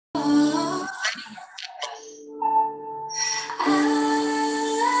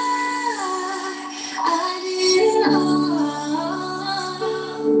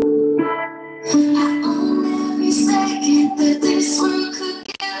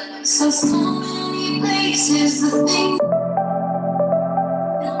us so many places, the things.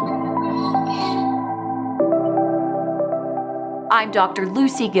 I'm Dr.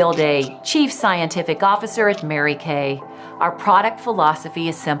 Lucy Gilday, Chief Scientific Officer at Mary Kay. Our product philosophy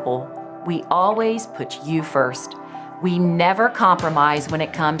is simple. We always put you first. We never compromise when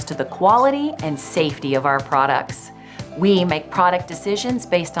it comes to the quality and safety of our products. We make product decisions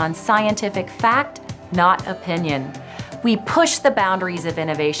based on scientific fact, not opinion. We push the boundaries of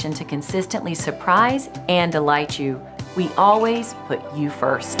innovation to consistently surprise and delight you. We always put you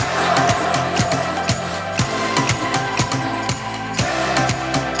first.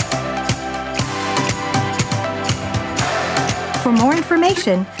 For more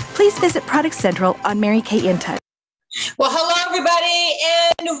information, please visit Product Central on Mary Kay In Touch. Well, hello,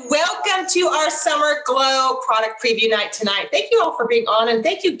 everybody, and welcome to our Summer Glow product preview night tonight. Thank you all for being on, and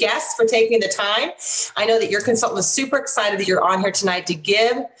thank you, guests, for taking the time. I know that your consultant is super excited that you're on here tonight to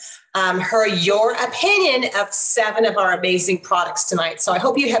give her your opinion of 7 of our amazing products tonight. So I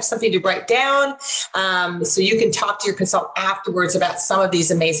hope you have something to write down so you can talk to your consultant afterwards about some of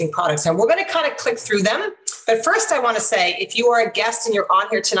these amazing products. And we're going to kind of click through them. But first, I want to say, if you are a guest and you're on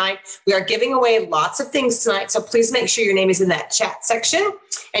here tonight, we are giving away lots of things tonight. So please make sure your name is in that chat section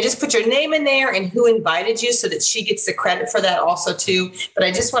and just put your name in there and who invited you so that she gets the credit for that also too. But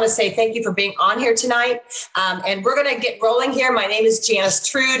I just want to say thank you for being on here tonight. And we're going to get rolling here. My name is Janice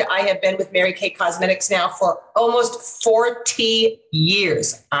Trude. I have been with Mary Kay Cosmetics now for almost 40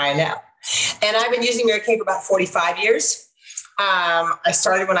 years. I know. And I've been using Mary Kay for about 45 years. I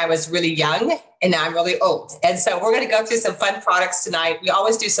started when I was really young, and now I'm really old. And so we're going to go through some fun products tonight. We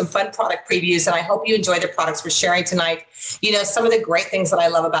always do some fun product previews, and I hope you enjoy the products we're sharing tonight. You know, some of the great things that I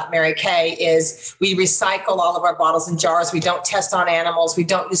love about Mary Kay is we recycle all of our bottles and jars. We don't test on animals. We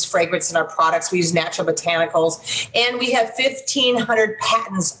don't use fragrance in our products. We use natural botanicals, and we have 1,500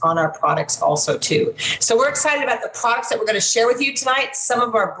 patents on our products also too. So we're excited about the products that we're going to share with you tonight. Some of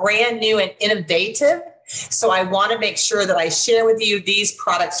them are brand new and innovative. So I want to make sure that I share with you these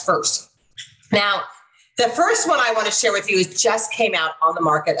products first. Now, the first one I want to share with you is just came out on the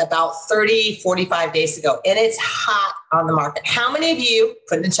market about 45 days ago, and it's hot on the market. How many of you,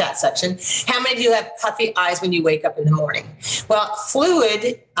 put in the chat section, how many of you have puffy eyes when you wake up in the morning? Well,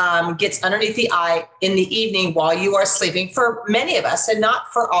 fluid gets underneath the eye in the evening while you are sleeping for many of us and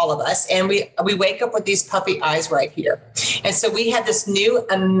not for all of us. And we wake up with these puffy eyes right here. And so we have this new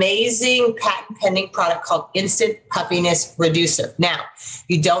amazing patent pending product called Instant Puffiness Reducer. Now,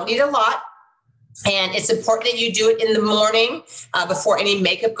 you don't need a lot. And it's important that you do it in the morning before any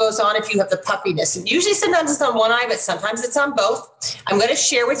makeup goes on if you have the puffiness. And usually sometimes it's on one eye, but sometimes it's on both. I'm going to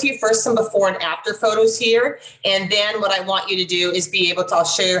share with you first some before and after photos here. And then what I want you to do is be able to, I'll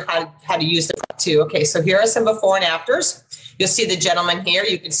show you how to use the product too. Okay, so here are some before and afters. You'll see the gentleman here.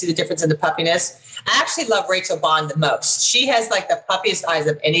 You can see the difference in the puffiness. I actually love Rachel Bond the most. She has like the puffiest eyes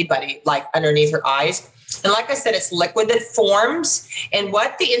of anybody, like underneath her eyes. And like I said, it's liquid that forms. And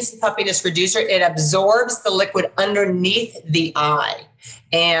what the Instant Puffiness Reducer, it absorbs the liquid underneath the eye.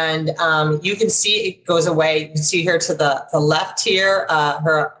 And you can see it goes away. You can see here to the left here,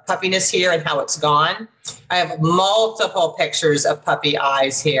 her puffiness here and how it's gone. I have multiple pictures of puffy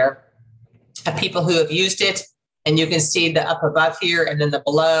eyes here of people who have used it. And you can see the up above here and then the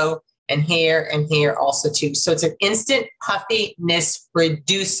below. And here also too. So it's an instant puffiness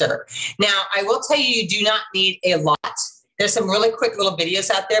reducer. Now, I will tell you, you do not need a lot. There's some really quick little videos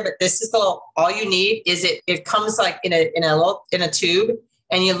out there, but this is all you need is it comes like in a tube,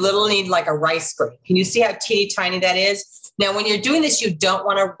 and you literally need like a rice grain. Can you see how teeny tiny that is? Now, when you're doing this, you don't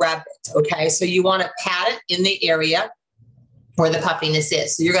want to rub it. Okay. So you want to pat it in the area where the puffiness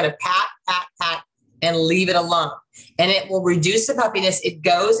is. So you're going to pat, and leave it alone. And it will reduce the puffiness. It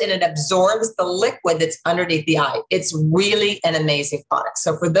goes and it absorbs the liquid that's underneath the eye. It's really an amazing product.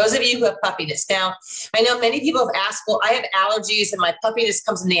 So for those of you who have puffiness, now, I know many people have asked, well, I have allergies and my puffiness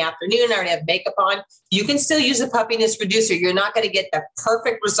comes in the afternoon. I already have makeup on. You can still use a puffiness reducer. You're not going to get the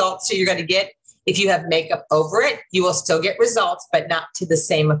perfect results that you're going to get if you have makeup over it. You will still get results, but not to the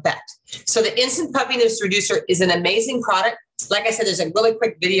same effect. So the Instant Puffiness Reducer is an amazing product. Like I said, there's a really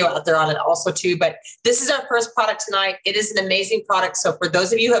quick video out there on it also too, but this is our first product tonight. It is an amazing product. So for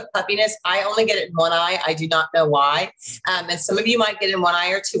those of you who have puffiness, I only get it in one eye. I do not know why. And some of you might get it in one eye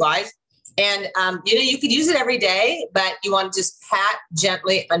or two eyes. And, you could use it every day, but you want to just pat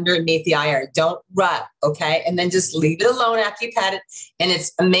gently underneath the eye area. Don't rub, okay? And then just leave it alone after you pat it. And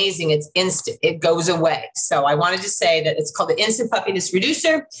it's amazing. It's instant. It goes away. So I wanted to say that it's called the Instant Puffiness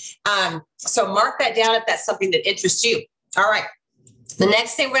Reducer. So mark that down if that's something that interests you. All right. The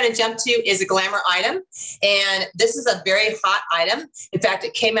next thing we're going to jump to is a glamour item. And this is a very hot item. In fact,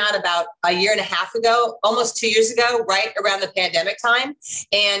 it came out about a year and a half ago, almost 2 years ago, right around the pandemic time.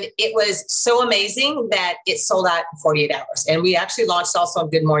 And it was so amazing that it sold out in 48 hours. And we actually launched also on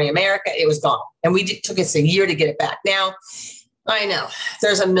Good Morning America. It was gone. And took us a year to get it back. Now, I know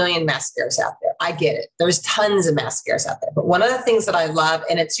there's a million mascaras out there. I get it. There's tons of mascaras out there. But one of the things that I love,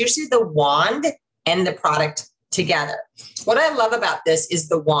 and it's usually the wand and the product together. What I love about this is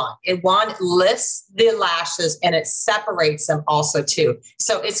the wand. Wand lifts the lashes and it separates them also too.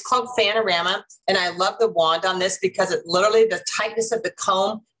 So it's called Panorama. And I love the wand on this because it literally, the tightness of the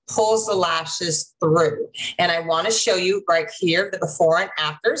comb pulls the lashes through. And I want to show you right here the before and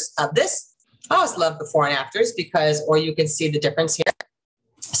afters of this. I always love before and afters or you can see the difference here.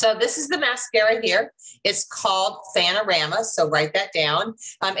 So this is the mascara here. It's called Panorama. So write that down.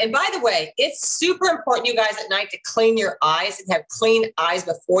 And by the way, it's super important, you guys, at night to clean your eyes and have clean eyes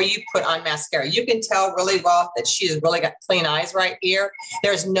before you put on mascara. You can tell really well that she's really got clean eyes right here.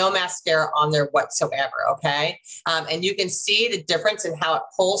 There's no mascara on there whatsoever, okay? And you can see the difference in how it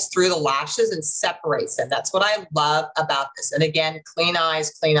pulls through the lashes and separates them. That's what I love about this. And again, clean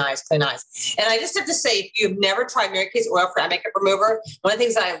eyes, clean eyes, clean eyes. And I just have to say, if you've never tried Mary Kay's Oil for Eye Makeup Remover, one of the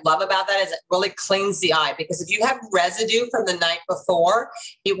things that I love about that is it really cleans the eye, because if you have residue from the night before,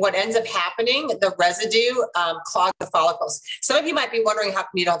 what ends up happening, the residue clogs the follicles. Some of you might be wondering how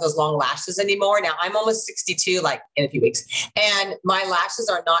come you don't have those long lashes anymore. Now I'm almost 62, like in a few weeks, and my lashes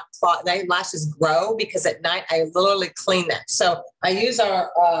are not clogged. My lashes grow because at night I literally clean them. So I use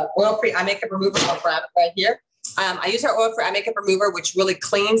our oil-free eye makeup remover. I'll grab it right here. I use our oil for eye makeup remover, which really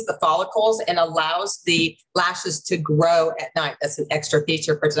cleans the follicles and allows the lashes to grow at night. That's an extra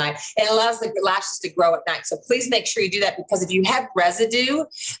feature for tonight. And it allows the lashes to grow at night. So please make sure you do that, because if you have residue,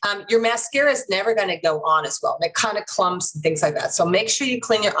 your mascara is never going to go on as well. And it kind of clumps and things like that. So make sure you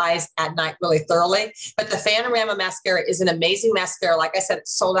clean your eyes at night really thoroughly. But the Panorama mascara is an amazing mascara. Like I said, it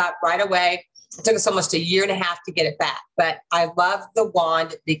sold out right away. It took us almost a year and a half to get it back, but I love the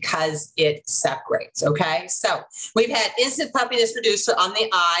wand because it separates, okay? So we've had Instant Puffiness Reducer on the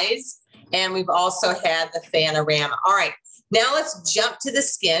eyes, and we've also had the Panorama. All right, now let's jump to the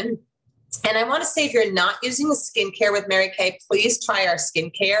skin. And I want to say, if you're not using the skincare with Mary Kay, please try our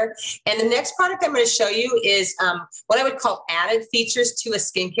skincare. And the next product I'm going to show you is what I would call added features to a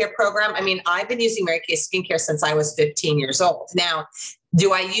skincare program. I mean, I've been using Mary Kay skincare since I was 15 years old. Now,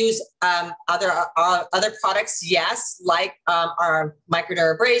 do I use other products? Yes, like our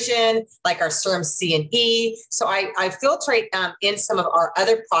microdermabrasion, like our serum C and E. So I filtrate in some of our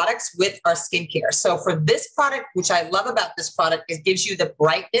other products with our skincare. So for this product, which I love about this product, it gives you the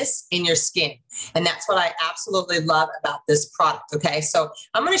brightness in your skin. And that's what I absolutely love about this product, okay? So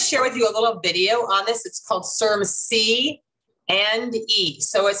I'm going to share with you a little video on this. It's called Serum C and E.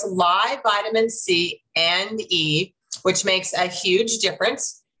 So it's live vitamin C and E, which makes a huge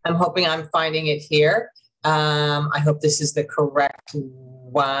difference. I'm hoping I'm finding it here. I hope this is the correct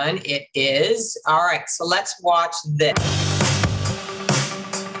one. It is. All right, so let's watch this.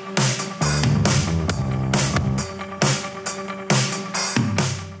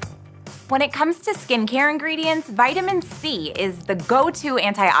 When it comes to skincare ingredients, vitamin C is the go-to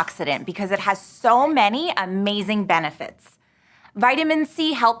antioxidant because it has so many amazing benefits. Vitamin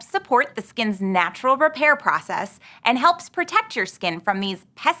C helps support the skin's natural repair process and helps protect your skin from these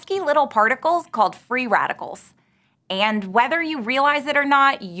pesky little particles called free radicals. And whether you realize it or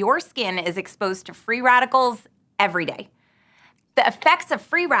not, your skin is exposed to free radicals every day. The effects of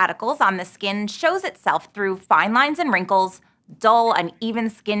free radicals on the skin shows itself through fine lines and wrinkles, dull, uneven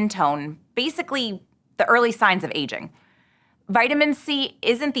skin tone, basically the early signs of aging. Vitamin C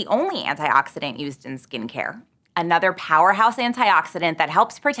isn't the only antioxidant used in skincare. Another powerhouse antioxidant that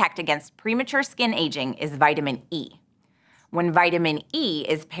helps protect against premature skin aging is vitamin E. When vitamin E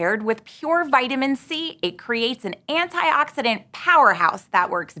is paired with pure vitamin C, it creates an antioxidant powerhouse that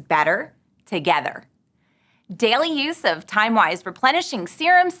works better together. Daily use of time-wise replenishing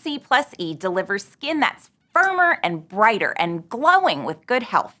serum C plus E delivers skin that's firmer and brighter and glowing with good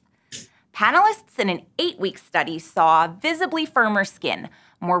health. Panelists in an 8-week study saw visibly firmer skin,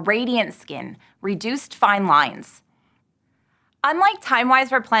 more radiant skin, reduced fine lines. Unlike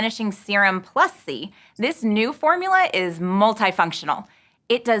time-wise replenishing serum plus C, this new formula is multifunctional.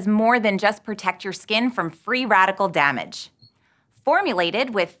 It does more than just protect your skin from free radical damage.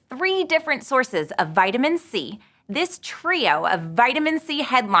 Formulated with 3 different sources of vitamin C, this trio of vitamin C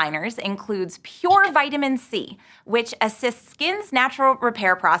headliners includes pure vitamin C, which assists skin's natural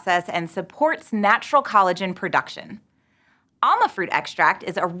repair process and supports natural collagen production. Alma fruit extract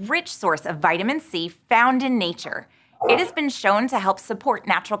is a rich source of vitamin C found in nature. It has been shown to help support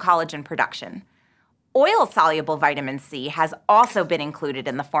natural collagen production. Oil-soluble vitamin C has also been included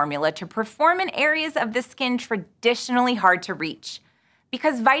in the formula to perform in areas of the skin traditionally hard to reach.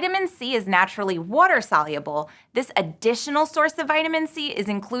 Because vitamin C is naturally water-soluble, this additional source of vitamin C is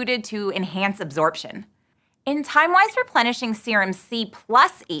included to enhance absorption. In Time-Wise Replenishing Serum C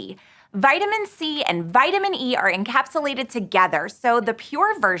plus E, vitamin C and vitamin E are encapsulated together, so the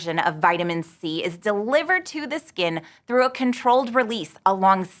pure version of vitamin C is delivered to the skin through a controlled release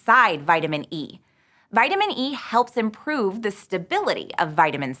alongside vitamin E. Vitamin E helps improve the stability of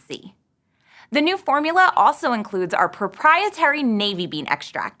vitamin C. The new formula also includes our proprietary navy bean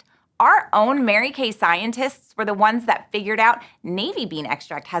extract. Our own Mary Kay scientists were the ones that figured out navy bean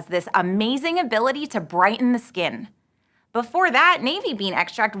extract has this amazing ability to brighten the skin. Before that, navy bean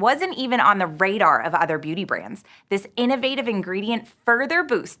extract wasn't even on the radar of other beauty brands. This innovative ingredient further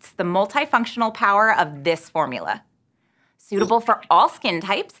boosts the multifunctional power of this formula. Suitable for all skin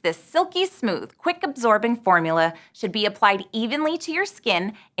types, this silky smooth, quick-absorbing formula should be applied evenly to your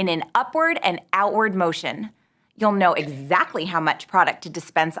skin in an upward and outward motion. You'll know exactly how much product to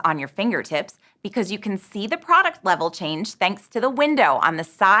dispense on your fingertips because you can see the product level change thanks to the window on the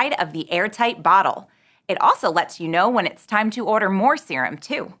side of the airtight bottle. It also lets you know when it's time to order more serum,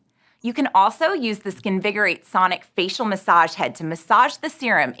 too. You can also use the Skinvigorate Sonic Facial Massage Head to massage the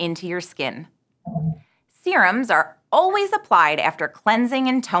serum into your skin. Serums are always applied after cleansing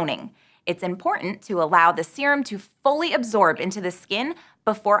and toning. It's important to allow the serum to fully absorb into the skin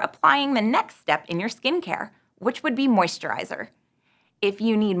before applying the next step in your skincare, which would be moisturizer. If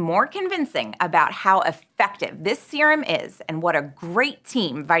you need more convincing about how effective this serum is and what a great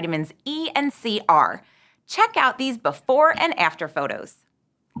team vitamins E and C are, check out these before and after photos.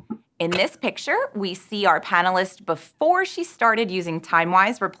 In this picture, we see our panelist before she started using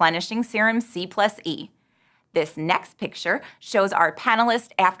Time-Wise Replenishing Serum C plus E. This next picture shows our panelist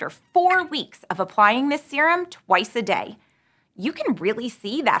after 4 weeks of applying this serum twice a day. You can really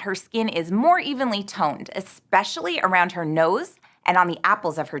see that her skin is more evenly toned, especially around her nose and on the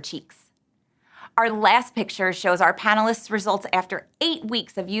apples of her cheeks. Our last picture shows our panelist's results after 8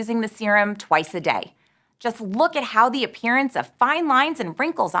 weeks of using the serum twice a day. Just look at how the appearance of fine lines and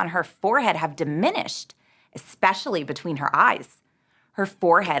wrinkles on her forehead have diminished, especially between her eyes. Her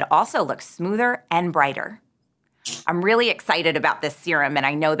forehead also looks smoother and brighter. I'm really excited about this serum, and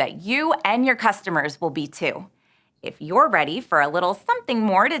I know that you and your customers will be too. If you're ready for a little something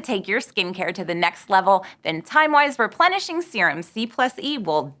more to take your skincare to the next level, then Time-Wise Replenishing Serum C plus E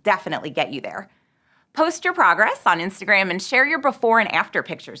will definitely get you there. Post your progress on Instagram and share your before and after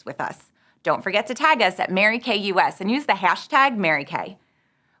pictures with us. Don't forget to tag us at MaryKayUS and use the hashtag MaryKay.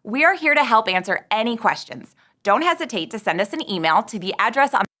 We are here to help answer any questions. Don't hesitate to send us an email to the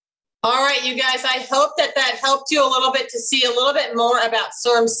address on. All right, you guys, I hope that helped you a little bit to see a little bit more about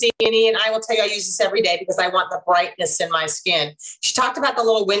Serum C and E. And I will tell you, I use this every day because I want the brightness in my skin. She talked about the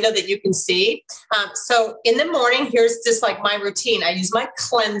little window that you can see. So in the morning, here's just like my routine. I use my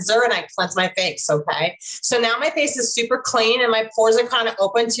cleanser and I cleanse my face, okay? So now my face is super clean and my pores are kind of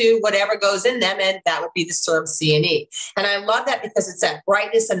open to whatever goes in them. And that would be the Serum C and E. And I love that because it's that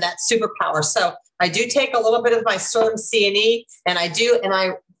brightness and that superpower. So I do take a little bit of my Serum C and E and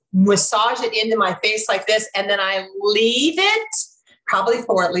I massage it into my face like this, and then I leave it probably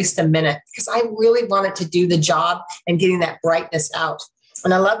for at least a minute because I really want it to do the job and getting that brightness out.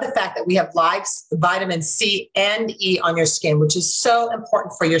 And I love the fact that we have live vitamin C and E on your skin, which is so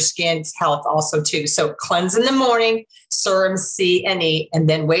important for your skin's health also too. So cleanse in the morning, Serum C and E, and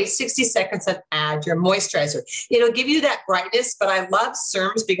then wait 60 seconds and add your moisturizer. It'll give you that brightness, but I love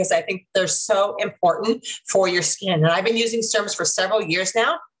serums because I think they're so important for your skin. And I've been using serums for several years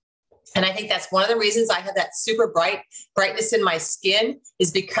now. And I think that's one of the reasons I have that super brightness in my skin is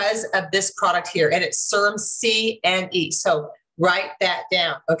because of this product here. And it's Serum C and E. So write that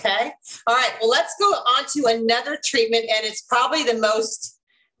down, okay? All right, well, let's go on to another treatment. And it's probably the most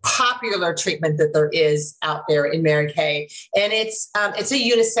popular treatment that there is out there in Mary Kay. And it's a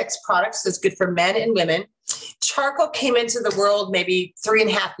unisex product, so it's good for men and women. Charcoal came into the world maybe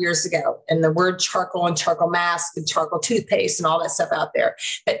 3.5 years ago, and the word charcoal and charcoal mask and charcoal toothpaste and all that stuff out there.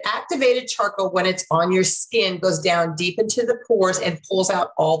 But activated charcoal, when it's on your skin, goes down deep into the pores and pulls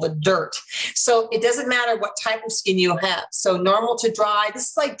out all the dirt. So it doesn't matter what type of skin you have. So normal to dry, this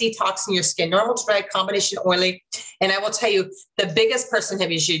is like detoxing your skin. Normal to dry, combination oily. And I will tell you, the biggest person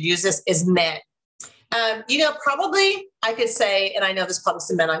who should use this is men. Probably I could say, and I know there's probably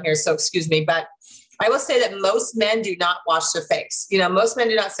some men on here, so excuse me, but I will say that most men do not wash their face. Most men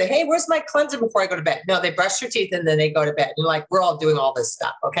do not say, hey, where's my cleanser before I go to bed? No, they brush their teeth and then they go to bed. And like, we're all doing all this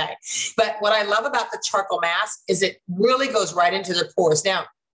stuff. Okay. But what I love about the charcoal mask is it really goes right into their pores. Now,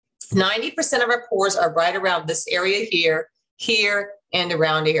 90% of our pores are right around this area here, and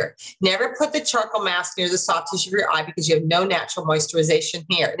around here. Never put the charcoal mask near the soft tissue of your eye because you have no natural moisturization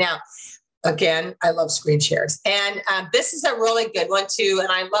here. Now, again, I love screen shares. And this is a really good one too.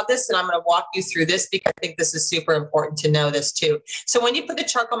 And I love this. And I'm going to walk you through this because I think this is super important to know this too. So when you put the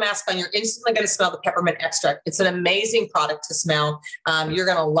charcoal mask on, you're instantly going to smell the peppermint extract. It's an amazing product to smell. You're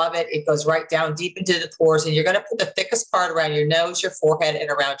going to love it. It goes right down deep into the pores. And you're going to put the thickest part around your nose, your forehead, and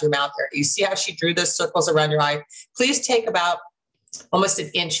around your mouth there. You see how she drew those circles around your eye? Please take about almost an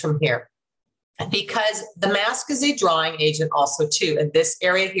inch from here. Because the mask is a drying agent also too. And this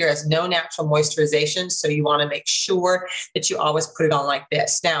area here has no natural moisturization. So you want to make sure that you always put it on like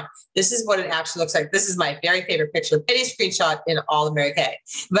this. Now, this is what it actually looks like. This is my very favorite picture of any screenshot in all of Mary Kay.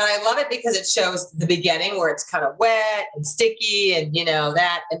 But I love it because it shows the beginning where it's kind of wet and sticky and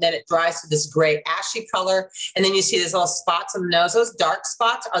that. And then it dries to this gray ashy color. And then you see these little spots on the nose. Those dark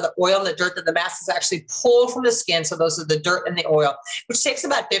spots are the oil and the dirt that the mask is actually pulled from the skin. So those are the dirt and the oil, which takes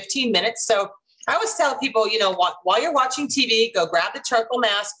about 15 minutes. So I always tell people, while you're watching TV, go grab the charcoal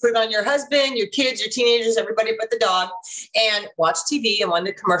mask, put it on your husband, your kids, your teenagers, everybody but the dog, and watch TV. And when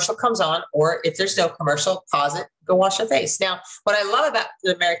the commercial comes on, or if there's no commercial, pause it, go wash your face. Now, what I love about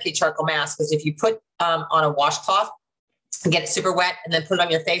the Mary Kay charcoal mask is if you put on a washcloth and get it super wet and then put it on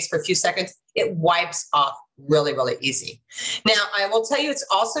your face for a few seconds, it wipes off really, really easy. Now, I will tell you, it's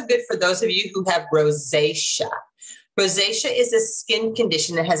also good for those of you who have rosacea. Rosacea is a skin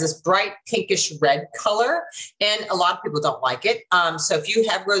condition that has this bright pinkish red color, and a lot of people don't like it. So if you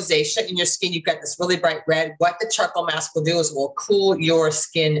have rosacea in your skin, you've got this really bright red, what the charcoal mask will do is will cool your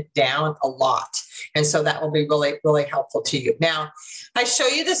skin down a lot. And so that will be really, really helpful to you. Now, I show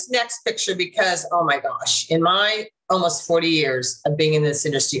you this next picture because, oh my gosh, in my almost 40 years of being in this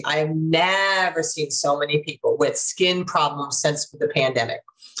industry, I have never seen so many people with skin problems since the pandemic.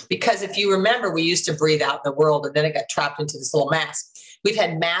 Because if you remember, we used to breathe out in the world and then it got trapped into this little mask. We've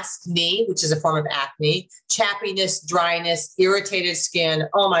had masked knee, which is a form of acne, chappiness, dryness, irritated skin.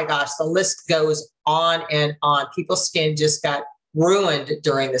 Oh my gosh, the list goes on and on. People's skin just got ruined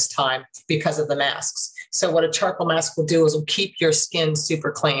during this time because of the masks. So what a charcoal mask will do is will keep your skin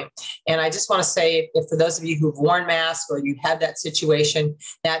super clean. And I just want to say, if for those of you who've worn masks or you have that situation,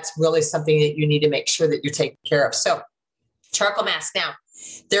 that's really something that you need to make sure that you're taking care of. So charcoal mask. Now,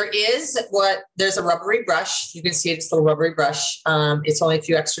 there's a rubbery brush. You can see this little rubbery brush. It's only a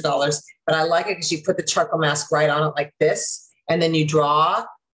few extra dollars, but I like it because you put the charcoal mask right on it like this, and then you draw,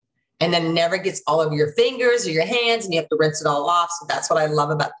 and then it never gets all over your fingers or your hands, and you have to rinse it all off. So that's what I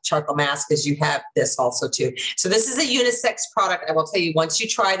love about the charcoal mask is you have this also too. So this is a unisex product. I will tell you, once you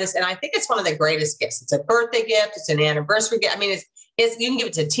try this, and I think it's one of the greatest gifts. It's a birthday gift. It's an anniversary gift. I mean, you can give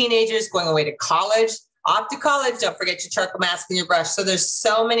it to teenagers going away to college. Off to college, don't forget your charcoal mask and your brush. So there's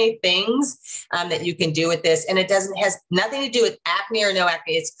so many things that you can do with this. And has nothing to do with acne or no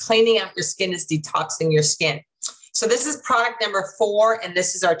acne. It's cleaning out your skin. It's detoxing your skin. So this is product number 4, and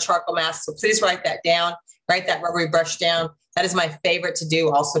this is our charcoal mask. So please write that down, write that rubbery brush down. That is my favorite to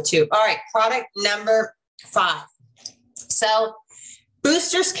do also too. All right, product number 5. So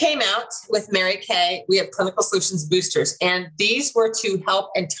boosters came out with Mary Kay. We have Clinical Solutions boosters, and these were to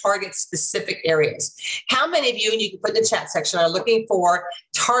help and target specific areas. How many of you, and you can put in the chat section, are looking for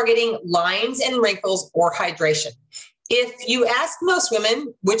targeting lines and wrinkles or hydration? If you ask most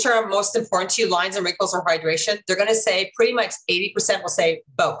women, which are most important to you, lines and wrinkles or hydration, they're going to say pretty much 80% will say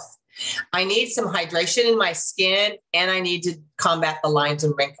both. I need some hydration in my skin, and I need to combat the lines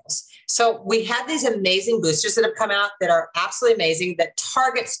and wrinkles. So we have these amazing boosters that have come out that are absolutely amazing that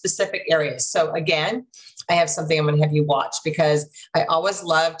target specific areas. So again, I have something I'm going to have you watch because I always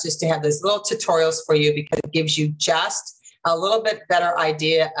love just to have these little tutorials for you because it gives you just a little bit better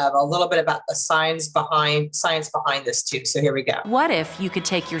idea of a little bit about the science behind this too. So here we go. What if you could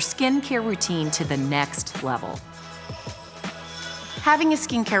take your skincare routine to the next level? Having a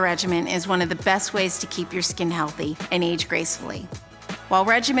skincare regimen is one of the best ways to keep your skin healthy and age gracefully. While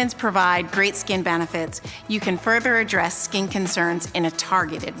regimens provide great skin benefits, you can further address skin concerns in a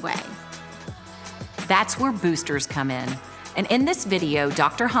targeted way. That's where boosters come in. And in this video,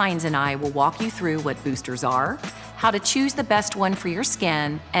 Dr. Hines and I will walk you through what boosters are, how to choose the best one for your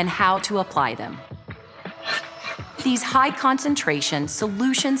skin, and how to apply them. These high-concentration,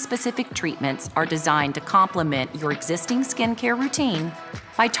 solution-specific treatments are designed to complement your existing skincare routine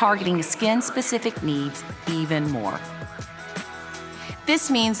by targeting skin-specific needs even more.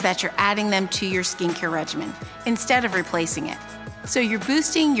 This means that you're adding them to your skincare regimen instead of replacing it. So you're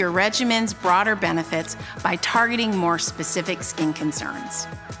boosting your regimen's broader benefits by targeting more specific skin concerns.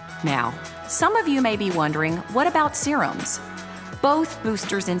 Now, some of you may be wondering, what about serums? Both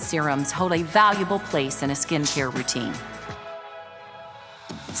boosters and serums hold a valuable place in a skincare routine.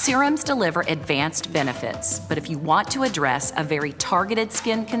 Serums deliver advanced benefits, but if you want to address a very targeted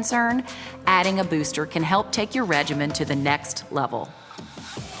skin concern, adding a booster can help take your regimen to the next level.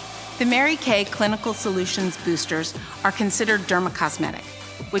 The Mary Kay Clinical Solutions boosters are considered dermocosmetic,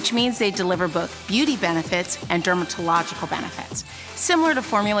 which means they deliver both beauty benefits and dermatological benefits, similar to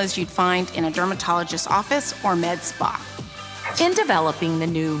formulas you'd find in a dermatologist's office or med spa. In developing the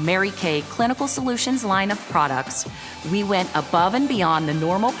new Mary Kay Clinical Solutions line of products, we went above and beyond the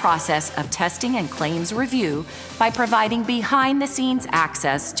normal process of testing and claims review by providing behind-the-scenes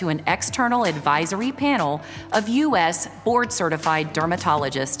access to an external advisory panel of U.S. board-certified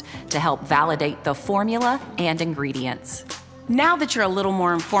dermatologists to help validate the formula and ingredients. Now that you're a little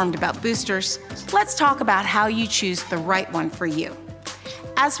more informed about boosters, let's talk about how you choose the right one for you.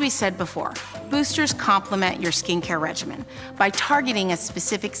 As we said before, boosters complement your skincare regimen by targeting a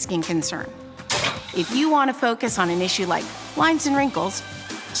specific skin concern. If you want to focus on an issue like lines and wrinkles,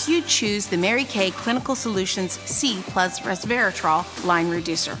 you choose the Mary Kay Clinical Solutions C plus resveratrol line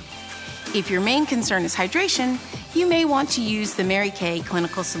reducer. If your main concern is hydration, you may want to use the Mary Kay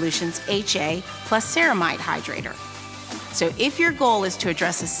Clinical Solutions HA plus ceramide hydrator. So if your goal is to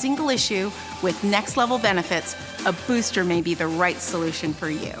address a single issue with next level benefits, a booster may be the right solution for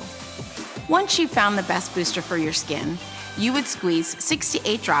you. Once you've found the best booster for your skin, you would squeeze 6 to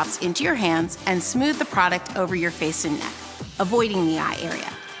 8 drops into your hands and smooth the product over your face and neck, avoiding the eye area,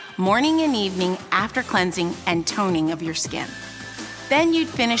 morning and evening after cleansing and toning of your skin. Then you'd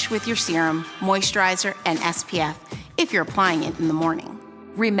finish with your serum, moisturizer, and SPF if you're applying it in the morning.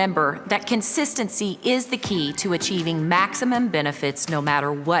 Remember that consistency is the key to achieving maximum benefits no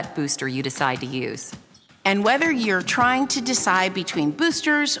matter what booster you decide to use. And whether you're trying to decide between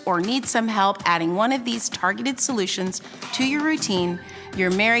boosters or need some help adding one of these targeted solutions to your routine, your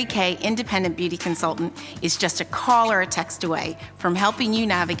Mary Kay independent beauty consultant is just a call or a text away from helping you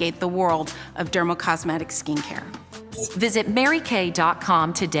navigate the world of dermocosmetic skincare. Visit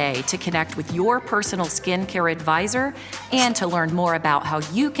marykay.com today to connect with your personal skincare advisor and to learn more about how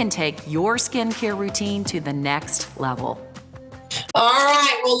you can take your skincare routine to the next level. All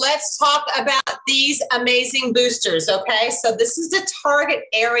right, well, let's talk about these amazing boosters, okay? So this is the target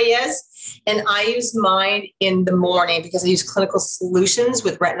areas, and I use mine in the morning because I use Clinical Solutions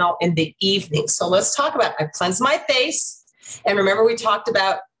with retinol in the evening. So let's talk about, I cleanse my face, and remember we talked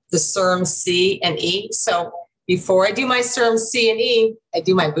about the serum C and E. So before I do my serum C and E, I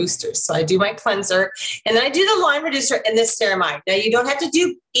do my boosters. So I do my cleanser, and then I do the line reducer and the ceramide. Now, you don't have to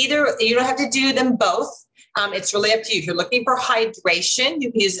do either, you don't have to do them both. It's really up to you. If you're looking for hydration, you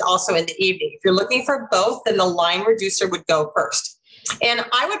can use it also in the evening. If you're looking for both, then the line reducer would go first. And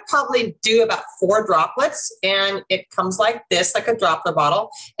I would probably do about 4 droplets, and it comes like this, like a dropper bottle.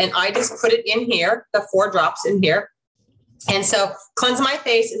 And I just put it in here, the 4 drops in here. And so cleanse my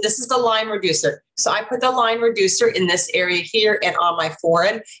face, and this is the line reducer. So I put the line reducer in this area here and on my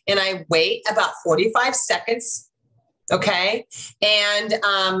forehead, and I wait about 45 seconds, okay? And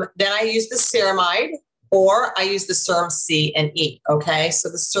then I use the ceramide, or I use the serum C and E, okay? So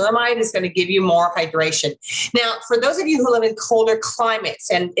the ceramide is going to give you more hydration. Now, for those of you who live in colder climates,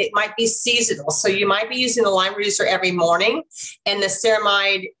 and it might be seasonal, so you might be using the line reducer every morning, and the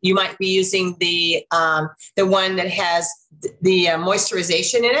ceramide, you might be using the one that has the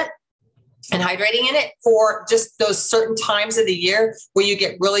moisturization in it and hydrating in it for just those certain times of the year where you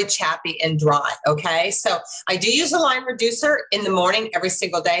get really chappy and dry, okay? So I do use a line reducer in the morning every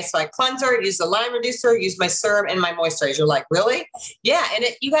single day. So I cleanser, use the line reducer, use my serum and my moisturizer. Like, really? Yeah, and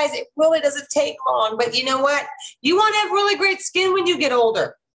you guys, it really doesn't take long, but you know what? You want to have really great skin when you get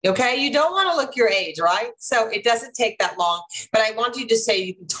older. Okay, you don't want to look your age, right? So it doesn't take that long, but I want you to say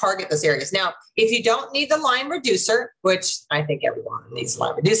you can target those areas. Now, if you don't need the line reducer, which I think everyone needs a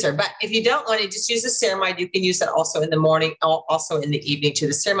line reducer, but if you don't want to just use the ceramide, you can use that also in the morning, also in the evening too.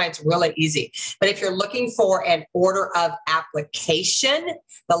 The ceramide's really easy. But if you're looking for an order of application,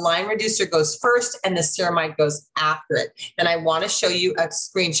 the line reducer goes first and the ceramide goes after it. And I want to show you a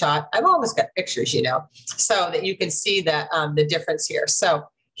screenshot. I've almost got pictures, you know, so that you can see the difference here. So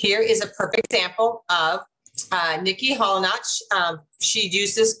here is a perfect example of Nikki Hollnach. She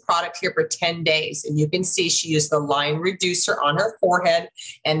used this product here for 10 days. And you can see she used the line reducer on her forehead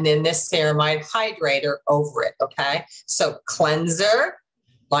and then this ceramide hydrator over it, okay? So cleanser,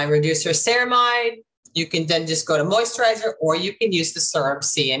 line reducer, ceramide, you can then just go to moisturizer, or you can use the serum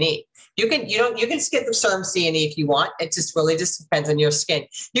C and E. You can skip the serum C and E if you want. It just really just depends on your skin.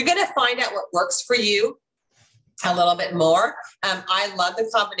 You're going to find out what works for you a little bit more. I love the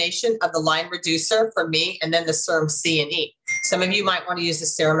combination of the line reducer for me and then the serum C and E. Some of you might want to use the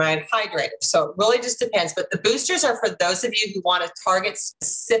ceramide hydrator. So it really just depends. But the boosters are for those of you who want to target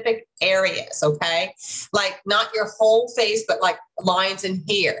specific areas, okay? Like not your whole face, but like lines in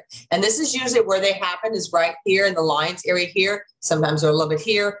here. And this is usually where they happen, is right here in the lines area here. Sometimes they're a little bit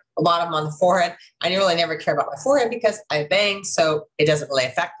here, a lot of them on the forehead. I really never care about my forehead because I have bangs, so it doesn't really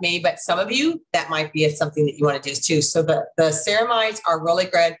affect me. But some of you, that might be something that you want to do too. So the ceramides are really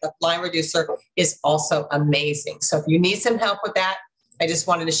good. The line reducer is also amazing. So if you need some help with that, I just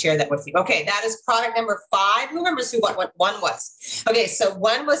wanted to share that with you. Okay, that is product number 5. Who remembers what one was? Okay, so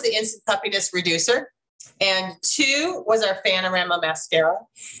 1 was the Instant Puffiness Reducer, and 2 was our Panorama Mascara,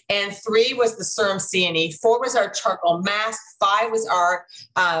 and 3 was the Serum C and E. 4 was our Charcoal Mask. 5 was our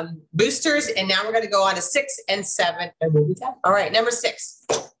boosters, and now we're going to go on to 6 and 7, and we'll be done. All right, number 6.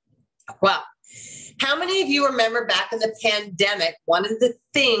 Well, how many of you remember back in the pandemic, one of the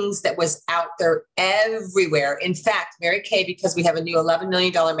things that was out there everywhere? In fact, Mary Kay, because we have a new $11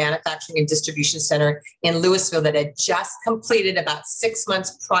 million manufacturing and distribution center in Louisville that had just completed about 6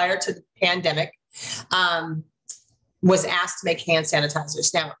 months prior to the pandemic, was asked to make hand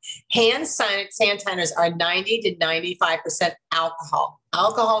sanitizers. Now, hand sanitizers are 90 to 95% alcohol.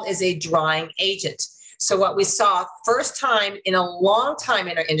 Alcohol is a drying agent. So what we saw first time in a long time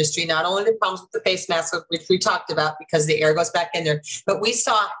in our industry, not only the problems with the face mask, which we talked about because the air goes back in there, but we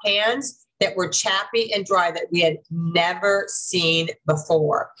saw hands that were chappy and dry that we had never seen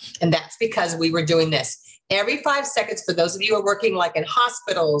before. And that's because we were doing this. Every 5 seconds, for those of you who are working like in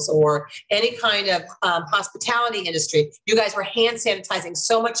hospitals or any kind of hospitality industry, you guys were hand sanitizing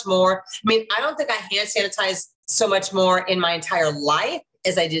so much more. I mean, I don't think I hand sanitized so much more in my entire life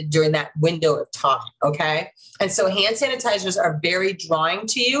as I did during that window of time, okay? And so hand sanitizers are very drying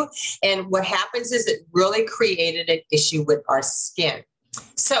to you. And what happens is it really created an issue with our skin.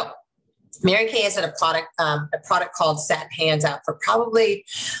 So Mary Kay has had a product called Satin Hands out for probably,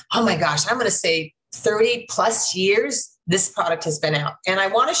 oh my gosh, I'm going to say 30 plus years. This product has been out. And I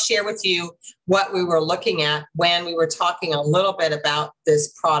want to share with you what we were looking at when we were talking a little bit about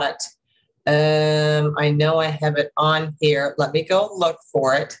this product. I know I have it on here. Let me go look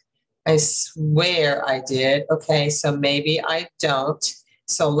for it. I swear I did. Okay, so maybe I don't.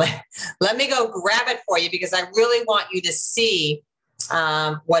 So let me go grab it for you because I really want you to see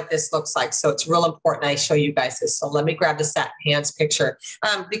what this looks like. So it's real important I show you guys this. So let me grab the Satin Hands picture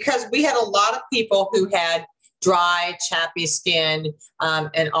because we had a lot of people who had dry, chappy skin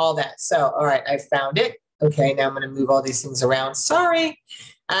and all that. So, all right, I found it. Okay, now I'm going to move all these things around. Sorry.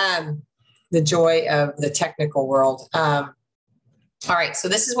 The joy of the technical world. All right, so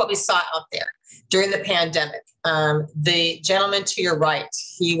this is what we saw out there during the pandemic. The gentleman to your right,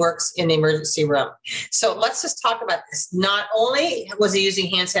 he works in the emergency room. So let's just talk about this. Not only was he using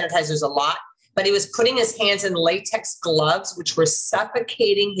hand sanitizers a lot, but he was putting his hands in latex gloves, which were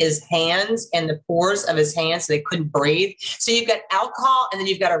suffocating his hands and the pores of his hands so they couldn't breathe. So you've got alcohol and then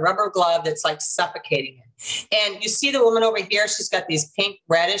you've got a rubber glove that's like suffocating him. And you see the woman over here, she's got these pink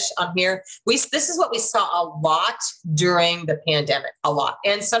reddish on here. This is what we saw a lot during the pandemic, a lot.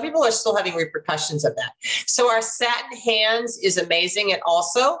 And some people are still having repercussions of that. So our Satin Hands is amazing. And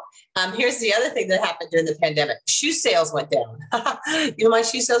also, here's the other thing that happened during the pandemic. Shoe sales went down. You know, my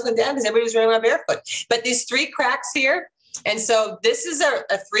shoe sales went down because everybody was running around barefoot. But these 3 cracks here, and so this is a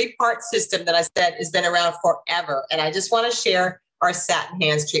 3-part system that I said has been around forever. And I just want to share our Satin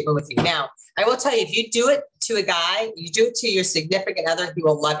Hands treatment with you. Now, I will tell you, if you do it to a guy, you do it to your significant other, he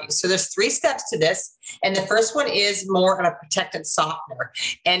will love you. So there's 3 steps to this. And the first one is more of a protectant softener.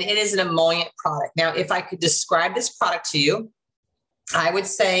 And it is an emollient product. Now, if I could describe this product to you, I would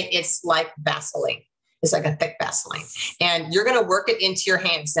say it's like Vaseline. It's like a thick Vaseline. And you're going to work it into your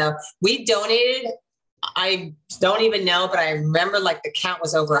hands. Now, we donated, I don't even know, but I remember like the count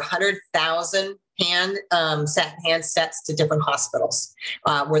was over 100,000 Satin Hand sets to different hospitals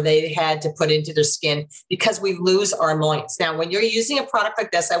where they had to put into their skin because we lose our emollients. Now, when you're using a product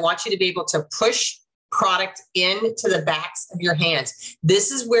like this, I want you to be able to push product into the backs of your hands.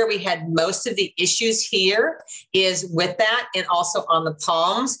 This is where we had most of the issues here is with that and also on the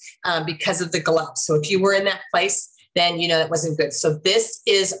palms because of the gloves. So if you were in that place, then you know that wasn't good. So this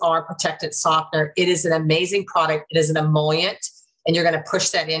is our protectant softener. It is an amazing product. It is an emollient. And you're going to push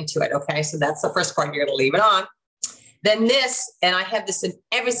that into it. Okay. So that's the first part. You're going to leave it on. Then this, and I have this in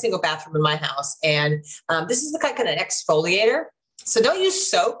every single bathroom in my house. And this is the kind of an exfoliator. So don't use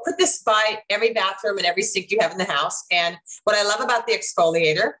soap. Put this by every bathroom and every sink you have in the house. And what I love about the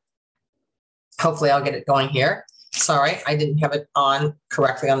exfoliator, hopefully I'll get it going here. Sorry, I didn't have it on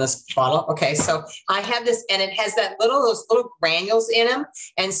correctly on this bottle. Okay, so I have this, and it has those little granules in them.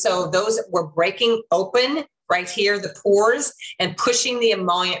 And so those were breaking open right here, the pores, and pushing the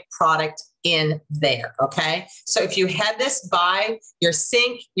emollient product in there, okay? So if you had this by your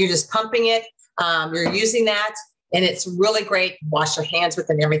sink, you're just pumping it, you're using that, and it's really great. Wash your hands with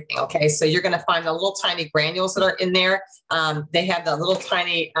and everything, okay? So you're gonna find the little tiny granules that are in there. They have the little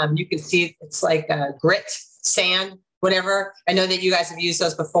tiny, you can see it's like grit, sand, whatever. I know that you guys have used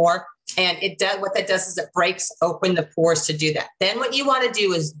those before. And it does, what that does is it breaks open the pores to do that. Then what you wanna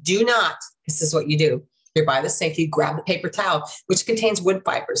do is do not, this is what you do. You're by the sink, you grab the paper towel, which contains wood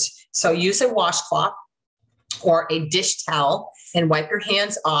fibers. So use a washcloth or a dish towel and wipe your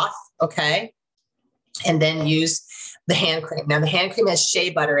hands off, okay? And then use the hand cream. Now the hand cream has shea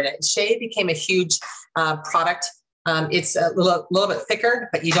butter in it. Shea became a huge product. It's a little bit thicker,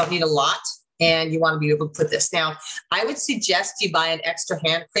 but you don't need a lot. And you want to be able to put this. Now, I would suggest you buy an extra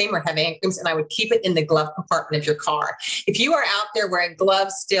hand cream or have hand creams, and I would keep it in the glove compartment of your car. If you are out there wearing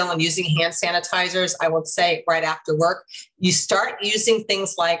gloves still and using hand sanitizers, I would say right after work, you start using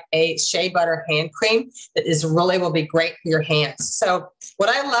things like a shea butter hand cream that will be great for your hands. So what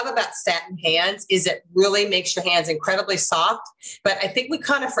I love about satin hands is it really makes your hands incredibly soft. But I think we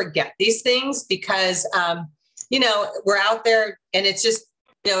kind of forget these things because, we're out there and it's just,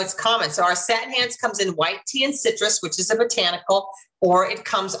 it's common. So our satin hands comes in white tea and citrus, which is a botanical, or it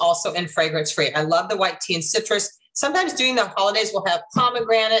comes also in fragrance free. I love the white tea and citrus. Sometimes during the holidays, we'll have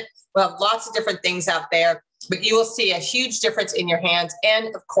pomegranate. We'll have lots of different things out there, but you will see a huge difference in your hands and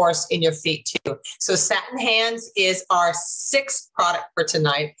of course in your feet too. So satin hands is our 6th product for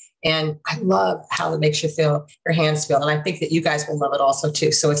tonight. And I love how it makes your hands feel. And I think that you guys will love it also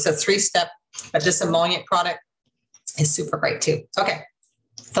too. So it's a 3-step, but this emollient product is super great too. Okay.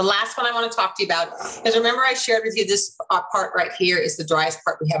 The last one I want to talk to you about is, remember I shared with you this part right here is the driest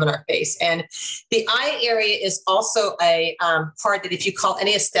part we have in our face. And the eye area is also a part that if you call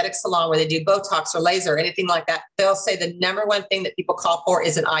any aesthetic salon where they do Botox or laser or anything like that, they'll say the number one thing that people call for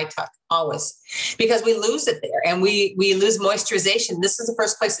is an eye tuck, always, because we lose it there and we lose moisturization. This is the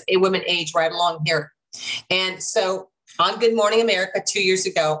first place that women age right along here. And so on Good Morning America 2 years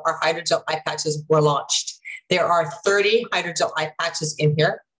ago, our hydrogel eye patches were launched. There are 30 hydrogel eye patches in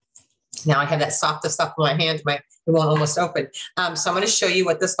here. Now I have that softest stuff in my hand. It won't almost open. So I'm going to show you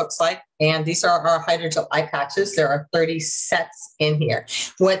what this looks like. And these are our hydrogel eye patches. There are 30 sets in here.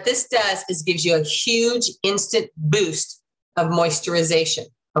 What this does is gives you a huge instant boost of moisturization.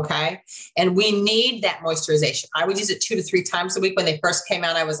 Okay. And we need that moisturization. I would use it 2 to 3 times a week. When they first came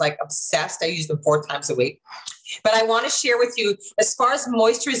out, I was like obsessed. I used them 4 times a week. But I want to share with you, as far as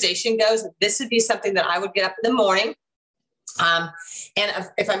moisturization goes, this would be something that I would get up in the morning. And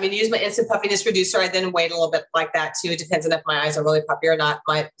if I'm going to use my instant puffiness reducer, I then wait a little bit like that too. It depends on if my eyes are really puffy or not.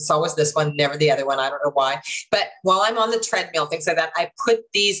 It's always this one, never the other one. I don't know why. But while I'm on the treadmill, things like that, I put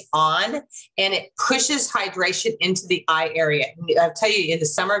these on and it pushes hydration into the eye area. I'll tell you, in the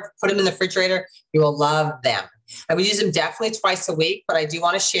summer, put them in the refrigerator. You will love them. I would use them definitely twice a week, but I do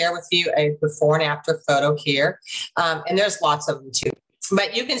want to share with you a before and after photo here. And there's lots of them too.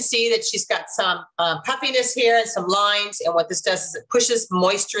 But you can see that she's got some puffiness here and some lines. And what this does is it pushes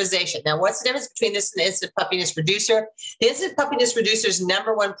moisturization. Now, what's the difference between this and the instant puffiness reducer? The instant puffiness reducer's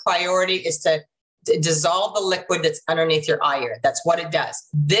number one priority is to dissolve the liquid that's underneath your eye area. That's what it does.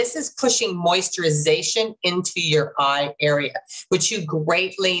 This is pushing moisturization into your eye area, which you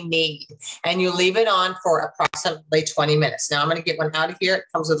greatly need. And you leave it on for approximately 20 minutes. Now I'm going to get one out of here. It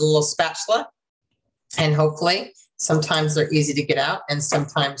comes with a little spatula. And hopefully, sometimes they're easy to get out and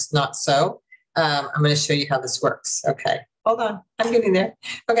sometimes not so. I'm going to show you how this works. Okay. Hold on. I'm getting there.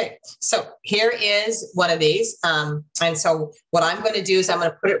 Okay. So here is one of these. And so what I'm going to do is I'm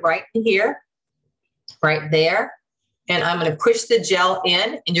going to put it right in here. Right there. And I'm going to push the gel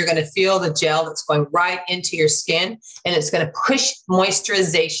in and you're going to feel the gel that's going right into your skin and it's going to push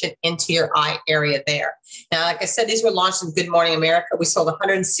moisturization into your eye area there. Now, like I said, these were launched in Good Morning America. We sold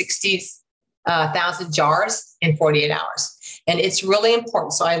 160,000 jars in 48 hours. And it's really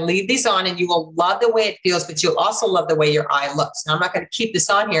important. So I leave these on and you will love the way it feels, but you'll also love the way your eye looks. Now I'm not going to keep this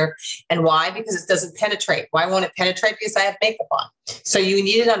on here. And why? Because it doesn't penetrate. Why won't it penetrate? Because I have makeup on. So you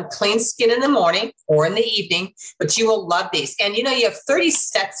need it on clean skin in the morning or in the evening, but you will love these. And you have 30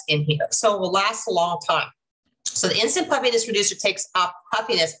 sets in here. So it will last a long time. So the instant puffiness reducer takes off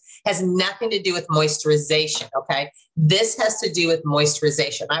puffiness, has nothing to do with moisturization, okay? This has to do with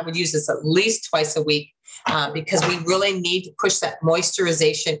moisturization. I would use this at least twice a week. because we really need to push that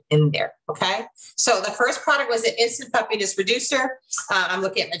moisturization in there. Okay. So the first product was the Instant Puffiness Reducer. I'm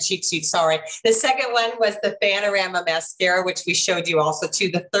looking at my cheat sheet, sorry. The second one was the Panorama Mascara, which we showed you also too.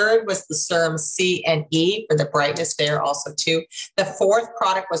 The third was the Serum C and E for the brightness there also too. The fourth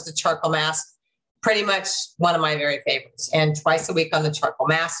product was the Charcoal Mask, pretty much one of my very favorites, and twice a week on the Charcoal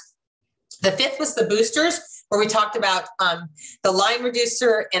Mask. The fifth was the boosters, where we talked about the line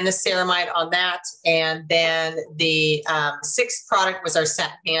reducer and the ceramide on that. And then the sixth product was our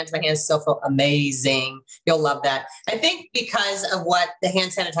satin hands. My hands still feel amazing. You'll love that. I think because of what the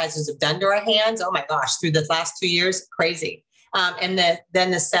hand sanitizers have done to our hands, oh my gosh, through the last 2 years, crazy. And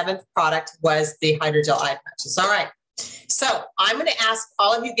then the seventh product was the hydrogel eye patches. All right. So I'm going to ask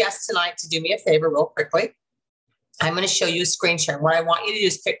all of you guests tonight to do me a favor real quickly. I'm going to show you a screen share. What I want you to do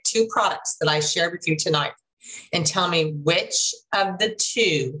is pick 2 products that I shared with you tonight and tell me which of the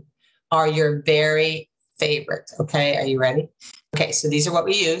 2 are your very favorite. Okay, are you ready? Okay, so these are what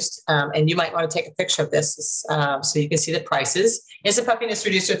we used. And you might want to take a picture of this so you can see the prices. Instant Puffiness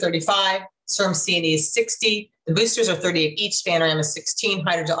Reducer, $35. Serum C and E is $60. The boosters are $38 each. Panorama is $16.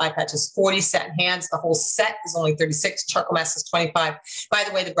 Hydrogel eye patch is $40. Satin hands, the whole set is only $36. Charcoal mask is $25. By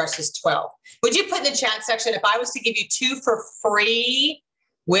the way, the brush is $12. Would you put in the chat section, if I was to give you 2 for free,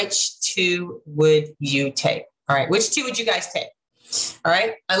 which 2 would you take? All right, which 2 would you guys take? All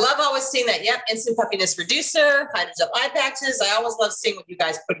right, I love always seeing that. Yep, Instant Puffiness Reducer, hydrogel eye patches. I always love seeing what you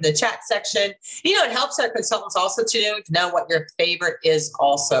guys put in the chat section. You know, it helps our consultants also to know what your favorite is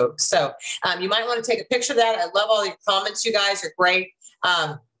also. So you might want to take a picture of that. I love all your comments. You guys are great.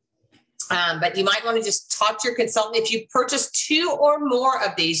 But you might want to just talk to your consultant. If you purchase 2 or more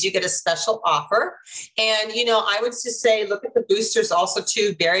of these, you get a special offer. And, you know, I would just say, look at the boosters also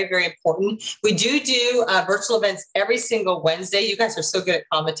too. Very, very important. We do virtual events every single Wednesday. You guys are so good at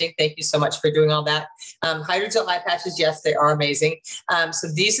commenting. Thank you so much for doing all that. Hydrogel eye patches, yes, they are amazing. So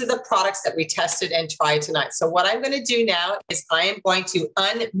these are the products that we tested and tried tonight. So what I'm going to do now is I am going to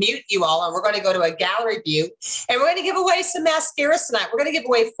unmute you all, and we're going to go to a gallery view, and we're going to give away some mascaras tonight. We're going to give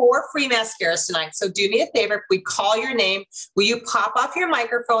away 4 free mascaras tonight. So do me a favor, if we call your name, will you pop off your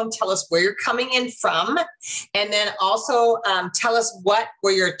microphone, tell us where you're coming in from, and then also tell us what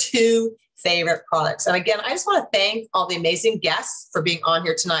were your 2 favorite products. And again, I just want to thank all the amazing guests for being on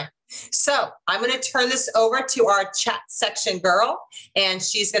here tonight. So I'm going to turn this over to our chat section girl, and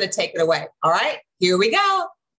she's going to take it away. All right, here we go.